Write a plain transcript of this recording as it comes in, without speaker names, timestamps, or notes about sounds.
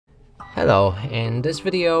Hello, in this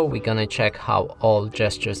video we're gonna check how all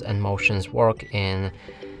gestures and motions work in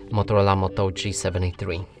Motorola Moto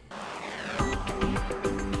G73.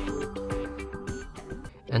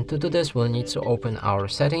 And to do this we'll need to open our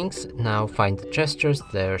settings. Now find the gestures.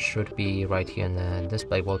 There should be right here in the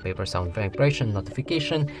display wallpaper, sound, vibration,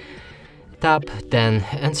 notification. Tap, then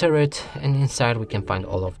enter it, and inside we can find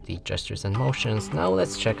all of the gestures and motions. Now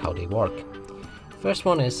let's check how they work. First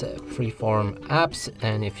one is Freeform Apps,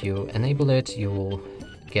 and if you enable it, you will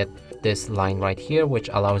get this line right here, which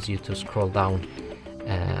allows you to scroll down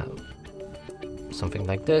something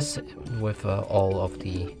like this with all of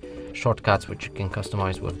the shortcuts, which you can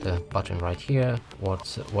customize with the button right here,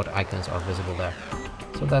 what icons are visible there.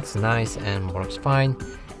 So that's nice and works fine.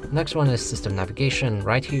 Next one is system navigation.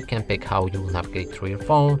 Right here you can pick how you will navigate through your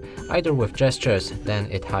phone, either with gestures, then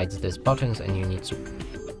it hides these buttons and you need to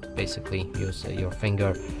basically use your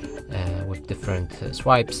finger with different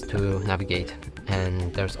swipes to navigate.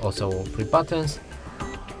 And there's also 3 buttons.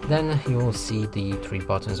 Then you will see the 3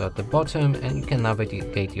 buttons at the bottom and you can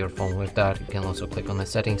navigate your phone with that. You can also click on the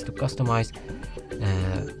settings to customize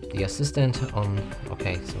the assistant on.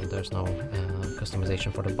 Okay, so there's no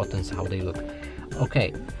customization for the buttons, how they look.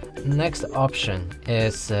 Okay, next option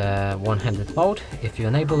is One-Handed Mode. If you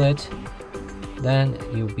enable it, then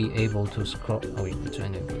you'll be able to scroll. Oh, you need to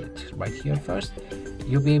enable it right here first.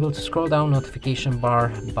 You'll be able to scroll down notification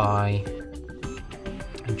bar by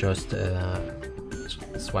just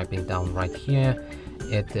swiping down right here.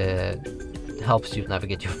 It helps you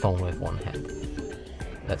navigate your phone with one hand.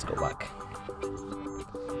 Let's go back.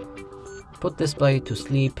 Put display to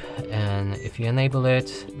sleep, and if you enable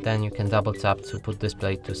it, then you can double tap to put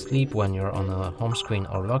display to sleep when you're on a home screen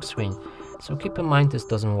or lock screen. So keep in mind this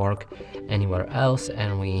doesn't work anywhere else,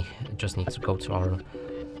 and we just need to go to our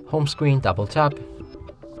home screen, double tap,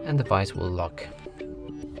 and the device will lock.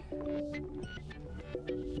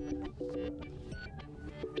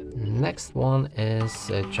 Next one is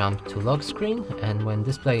jump to lock screen, and when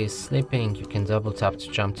display is sleeping you can double tap to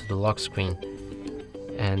jump to the lock screen.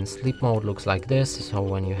 And sleep mode looks like this, so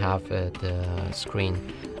when you have the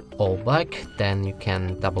screen all black, then you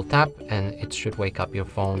can double tap and it should wake up your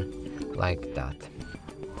phone like that.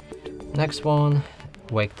 Next one,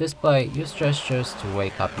 wake display. Use gestures to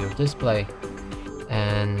wake up your display,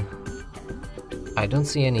 and I don't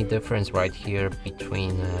see any difference right here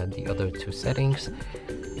between the other 2 settings,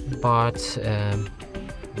 but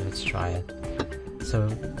let's try it. So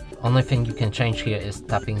only thing you can change here is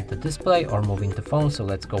tapping the display or moving the phone. So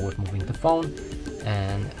let's go with moving the phone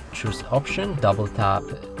and choose option. Double tap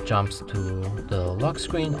jumps to the lock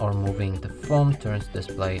screen, or moving the phone turns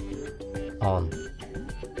display on.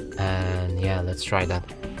 And yeah, let's try that.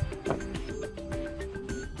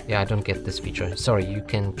 Yeah, I don't get this feature. Sorry, you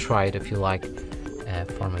can try it if you like.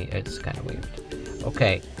 For me it's kind of weird.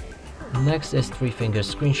 Okay, next is 3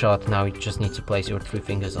 fingers screenshot. Now you just need to place your 3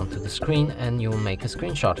 fingers onto the screen and you'll make a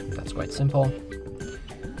screenshot. That's quite simple.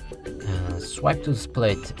 Swipe to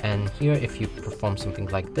split, and here if you perform something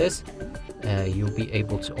like this, you'll be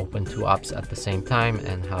able to open 2 apps at the same time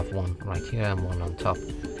and have one right here and one on top.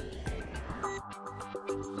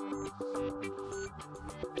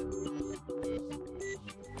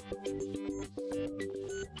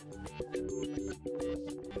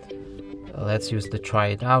 Let's use the try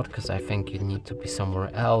it out, because I think you need to be somewhere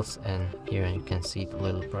else, and here you can see the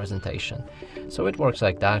little presentation. So it works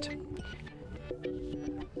like that.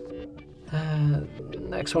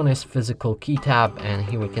 Next one is physical key tab, and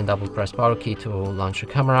here we can double press power key to launch a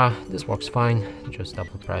camera. This works fine, just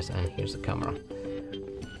double press and here's the camera.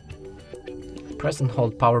 Press and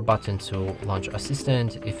hold power button to launch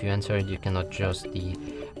assistant. If you enter it, you can adjust the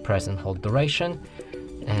press and hold duration,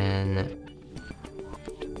 and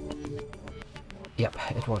yep,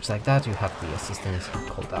 it works like that. You have the assistant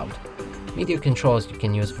called out. Media controls, you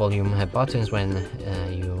can use volume buttons when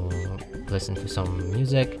you listen to some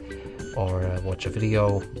music or watch a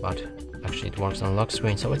video, but actually it works on lock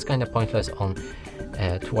screen, so it's kind of pointless on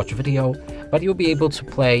to watch a video. But you'll be able to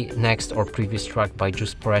play next or previous track by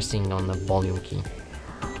just pressing on the volume key.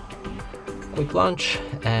 Quick launch,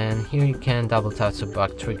 and here you can double tap to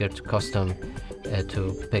back trigger to custom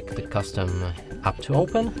to pick the custom app to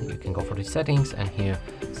open. You can go for the settings and here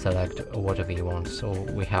select whatever you want. So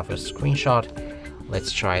we have a screenshot.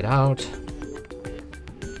 Let's try it out.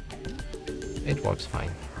 It works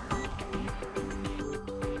fine.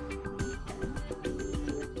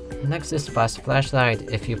 Next is fast flashlight.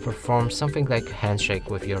 If you perform something like handshake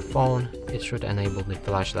with your phone, it should enable the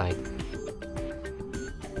flashlight.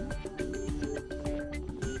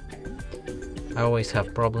 I always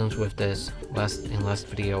have problems with this. In last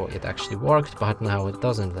video it actually worked, but now it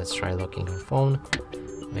doesn't. Let's try locking your phone.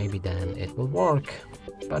 Maybe then it will work,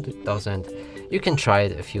 but it doesn't. You can try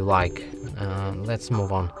it if you like. Let's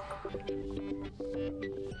move on.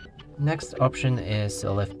 Next option is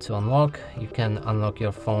lift to unlock. You can unlock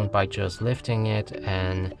your phone by just lifting it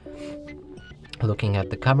and looking at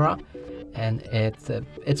the camera, and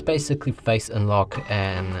it's basically face unlock,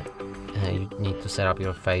 and you need to set up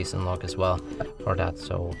your face unlock as well for that.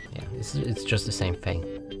 So yeah, it's just the same thing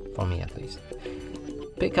for me at least.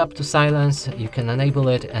 Pick up to silence, you can enable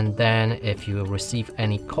it, and then if you receive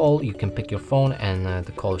any call you can pick your phone and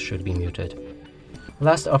the call should be muted.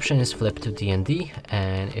 Last option is flip to DND,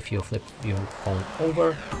 and if you flip your phone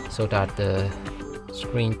over so that the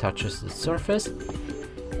screen touches the surface,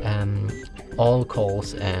 all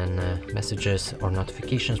calls and messages or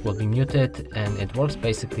notifications will be muted, and it works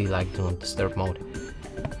basically like do not disturb mode.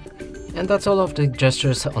 And that's all of the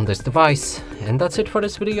gestures on this device. And that's it for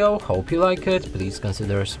this video. Hope you like it. Please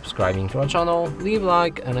consider subscribing to our channel, leave a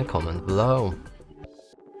like and a comment below.